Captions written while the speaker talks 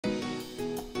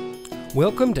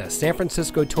Welcome to San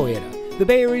Francisco Toyota, the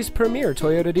Bay Area's premier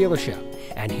Toyota dealership.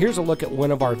 And here's a look at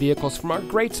one of our vehicles from our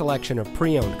great selection of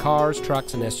pre-owned cars,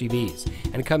 trucks, and SUVs.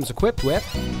 And it comes equipped with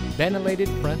ventilated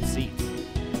front seats,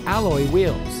 alloy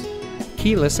wheels,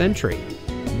 keyless entry,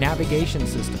 navigation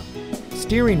system,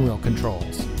 steering wheel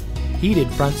controls, heated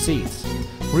front seats,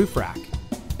 roof rack,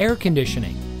 air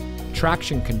conditioning,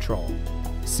 traction control,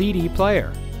 CD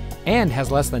player, and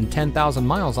has less than 10,000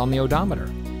 miles on the odometer.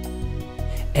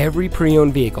 Every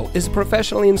pre-owned vehicle is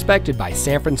professionally inspected by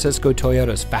San Francisco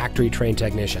Toyota's factory-trained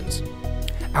technicians.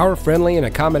 Our friendly and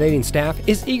accommodating staff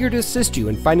is eager to assist you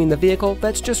in finding the vehicle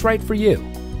that's just right for you.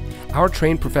 Our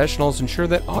trained professionals ensure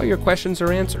that all your questions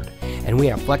are answered, and we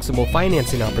have flexible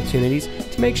financing opportunities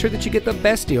to make sure that you get the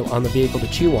best deal on the vehicle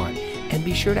that you want. And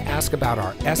be sure to ask about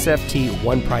our SFT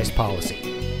One Price policy.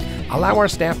 Allow our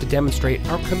staff to demonstrate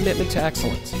our commitment to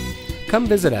excellence. Come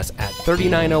visit us at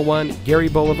 3901 Geary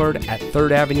Boulevard at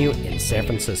 3rd Avenue in San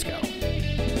Francisco.